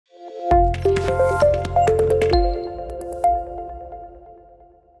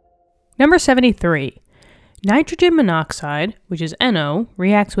Number 73. Nitrogen monoxide, which is NO,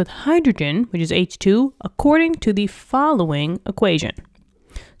 reacts with hydrogen, which is H2, according to the following equation.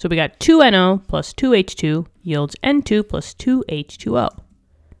 So we got 2NO plus 2H2 yields N2 plus 2H2O.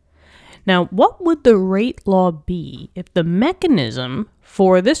 Now, what would the rate law be if the mechanism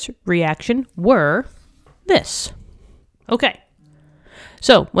for this reaction were this? Okay.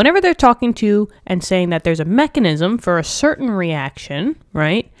 So whenever they're talking to you and saying that there's a mechanism for a certain reaction,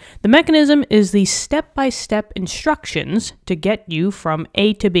 right? The mechanism is the step-by-step instructions to get you from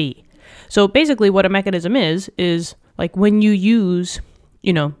A to B. So basically what a mechanism is like when you use,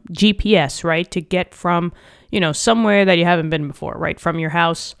 GPS, right? To get from, somewhere that you haven't been before, right? From your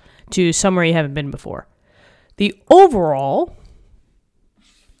house to somewhere you haven't been before. The overall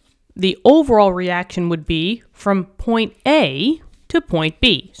reaction would be from point A to point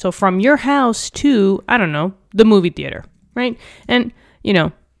B. So from your house to, I don't know, the movie theater, right? And,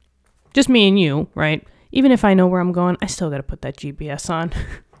 just me and you, right? Even if I know where I'm going, I still got to put that GPS on.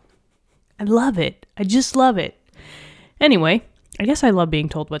 I love it. I just love it. Anyway, I guess I love being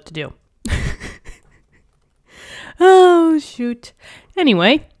told what to do. Oh, shoot.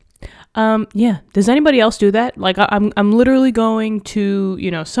 Anyway, yeah. Does anybody else do that? Like I'm literally going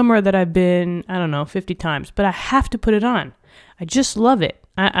to, somewhere that I've been, I don't know, 50 times, but I have to put it on. I just love it.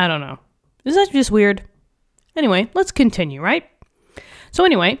 I don't know. Is that just weird? Anyway, let's continue, right? So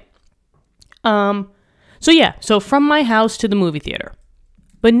anyway, so from my house to the movie theater.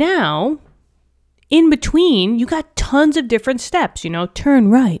 But now, in between, you got tons of different steps,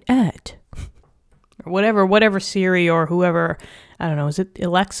 turn right at, or whatever Siri or whoever, I don't know, is it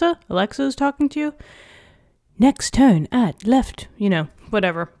Alexa? Alexa is talking to you? Next turn at left,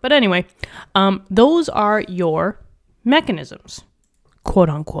 whatever. But anyway, those are your mechanisms, quote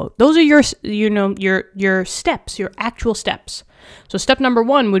unquote. Those are your steps, your actual steps. So step number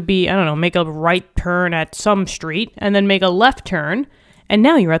 1 would be, I don't know, make a right turn at some street and then make a left turn. And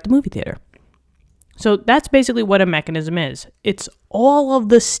now you're at the movie theater. So that's basically what a mechanism is. It's all of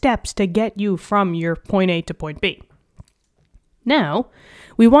the steps to get you from your point A to point B. Now,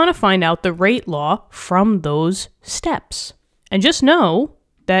 we want to find out the rate law from those steps. And just know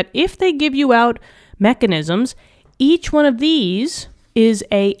that if they give you out mechanisms, each one of these is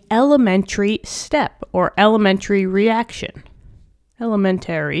a elementary step or elementary reaction.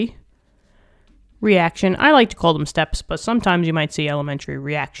 Elementary reaction. I like to call them steps, but sometimes you might see elementary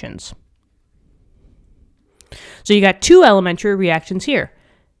reactions. So you got 2 elementary reactions here.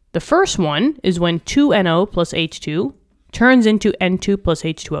 The first one is when 2NO plus H2 turns into N2 plus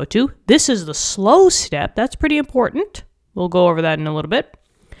H2O2. This is the slow step. That's pretty important. We'll go over that in a little bit.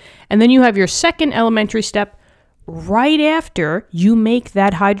 And then you have your second elementary step right after you make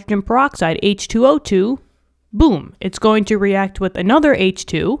that hydrogen peroxide, H2O2. Boom. It's going to react with another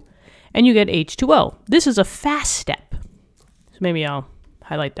H2, and you get H2O. This is a fast step. So maybe I'll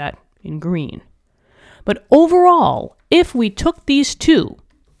highlight that in green. But overall, if we took these two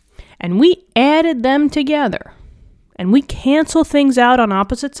and we added them together and we cancel things out on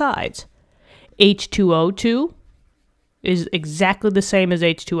opposite sides, H2O2 is exactly the same as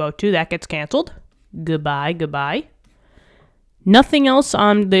H2O2. That gets canceled. Goodbye, goodbye. Nothing else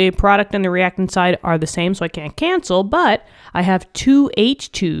on the product and the reactant side are the same, so I can't cancel, but I have 2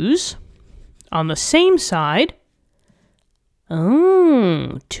 H2s on the same side.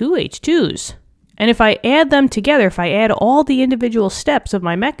 Oh, 2 H2s. And if I add them together, if I add all the individual steps of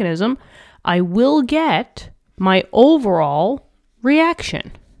my mechanism, I will get my overall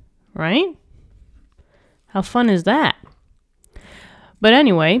reaction, right? How fun is that? But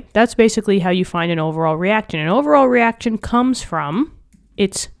anyway, that's basically how you find an overall reaction. An overall reaction comes from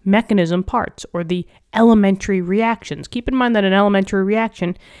its mechanism parts, or the elementary reactions. Keep in mind that an elementary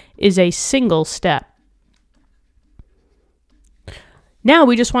reaction is a single step. Now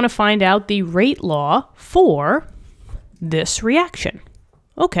we just want to find out the rate law for this reaction.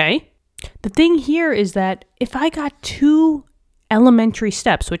 Okay, the thing here is that if I got 2 elementary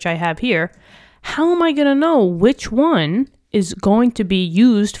steps, which I have here, how am I going to know which one is going to be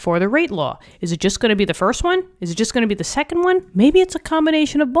used for the rate law? Is it just going to be the first one? Is it just going to be the second one? Maybe it's a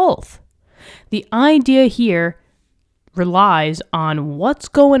combination of both. The idea here relies on what's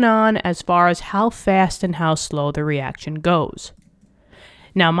going on as far as how fast and how slow the reaction goes.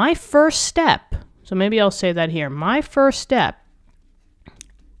 Now, my first step, so maybe I'll say that here, my first step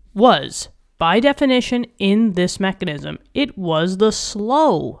was, by definition, in this mechanism, it was the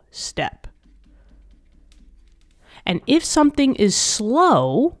slow step. And if something is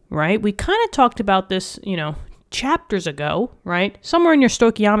slow, right, we kind of talked about this, chapters ago, right, somewhere in your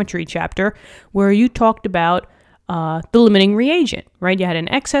stoichiometry chapter, where you talked about the limiting reagent, right? You had an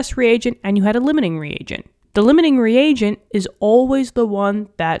excess reagent and you had a limiting reagent. The limiting reagent is always the one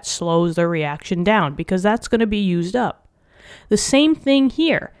that slows the reaction down because that's going to be used up. The same thing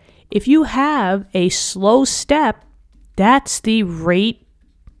here. If you have a slow step, that's the rate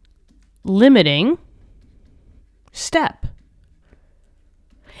limiting step.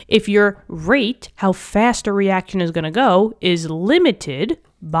 If your rate, how fast a reaction is going to go, is limited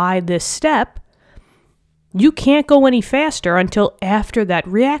by this step, you can't go any faster until after that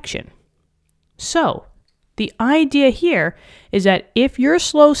reaction. So, the idea here is that if your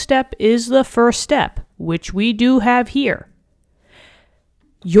slow step is the first step, which we do have here,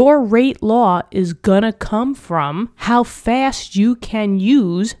 your rate law is going to come from how fast you can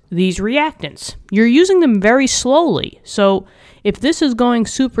use these reactants. You're using them very slowly. So if this is going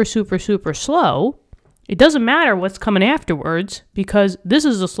super, super, super slow, it doesn't matter what's coming afterwards because this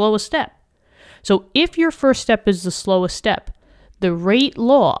is the slowest step. So if your first step is the slowest step, the rate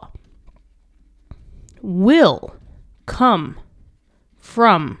law will come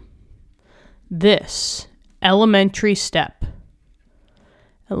from this elementary step.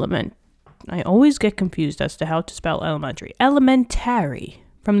 I always get confused as to how to spell elementary. Elementary,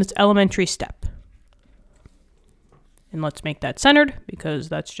 from this elementary step. And let's make that centered because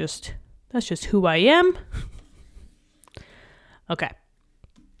that's just who I am. Okay.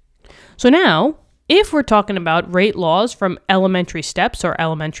 So now, if we're talking about rate laws from elementary steps or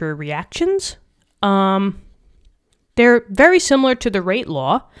elementary reactions, they're very similar to the rate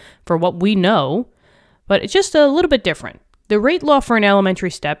law for what we know, but it's just a little bit different. The rate law for an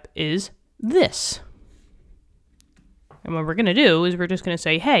elementary step is this. And what we're going to do is we're just going to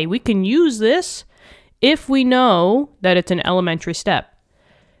say, hey, we can use this if we know that it's an elementary step.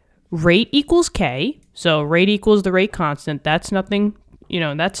 Rate equals K, so rate equals the rate constant. That's nothing,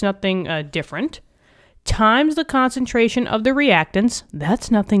 that's nothing different. Times the concentration of the reactants.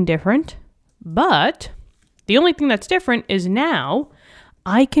 That's nothing different. But the only thing that's different is now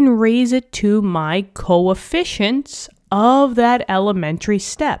I can raise it to my coefficients of that elementary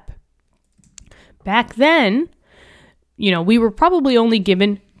step. Back then, we were probably only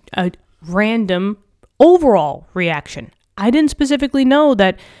given a random overall reaction. I didn't specifically know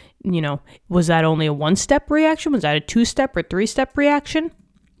that, was that only a one-step reaction? Was that a two-step or three-step reaction?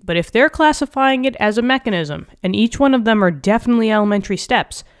 But if they're classifying it as a mechanism, and each one of them are definitely elementary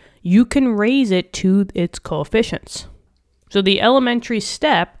steps, you can raise it to its coefficients. So the elementary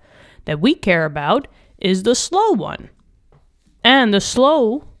step that we care about is the slow one. And the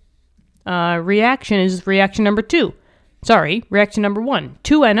slow reaction is reaction number 2. Reaction number 1.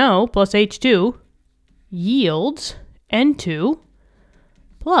 2NO plus H2 yields N2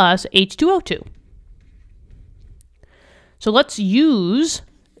 plus H2O2. So let's use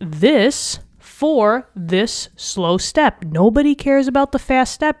this for this slow step. Nobody cares about the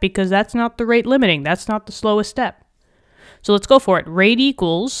fast step because that's not the rate limiting. That's not the slowest step. So let's go for it. Rate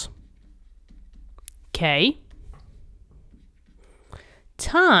equals K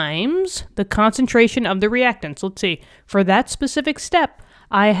times the concentration of the reactants. Let's see. For that specific step,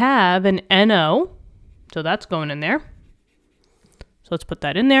 I have an NO. So that's going in there. So let's put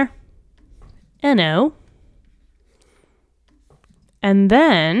that in there. NO. And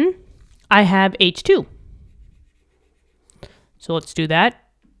then I have H2. So let's do that.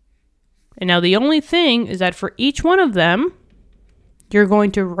 And now the only thing is that for each one of them, you're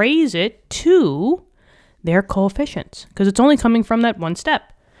going to raise it to their coefficients because it's only coming from that one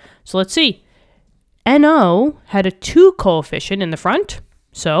step. So let's see. NO had a 2 coefficient in the front.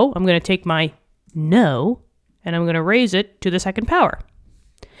 So I'm going to take my no and I'm going to raise it to the second power.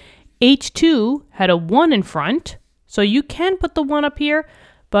 H2 had a 1 in front. So you can put the 1 up here,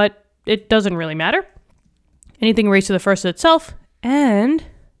 but it doesn't really matter. Anything raised to the first itself. And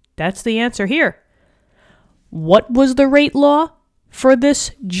that's the answer here. What was the rate law for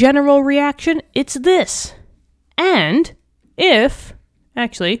this general reaction? It's this. And if,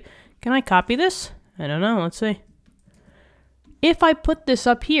 actually, can I copy this? I don't know, let's see. If I put this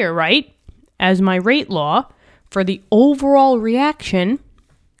up here, right, as my rate law for the overall reaction,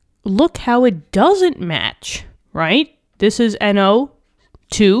 look how it doesn't match, right? This is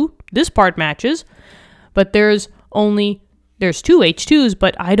NO2, this part matches, but there's 2 H2s,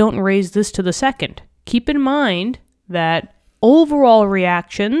 but I don't raise this to the second. Keep in mind that overall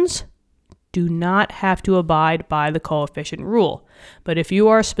reactions do not have to abide by the coefficient rule. But if you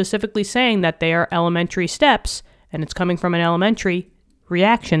are specifically saying that they are elementary steps and it's coming from an elementary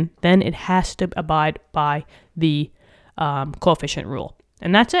reaction, then it has to abide by the coefficient rule.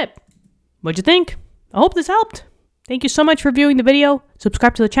 And that's it. What'd you think? I hope this helped. Thank you so much for viewing the video.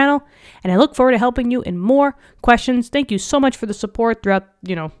 Subscribe to the channel, and I look forward to helping you in more questions. Thank you so much for the support throughout,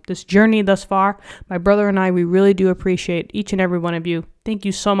 this journey thus far. My brother and I, we really do appreciate each and every one of you. Thank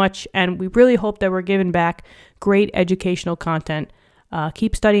you so much, and we really hope that we're giving back great educational content.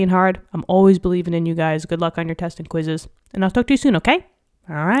 Keep studying hard. I'm always believing in you guys. Good luck on your tests and quizzes, and I'll talk to you soon, okay?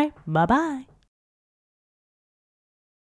 All right, bye-bye.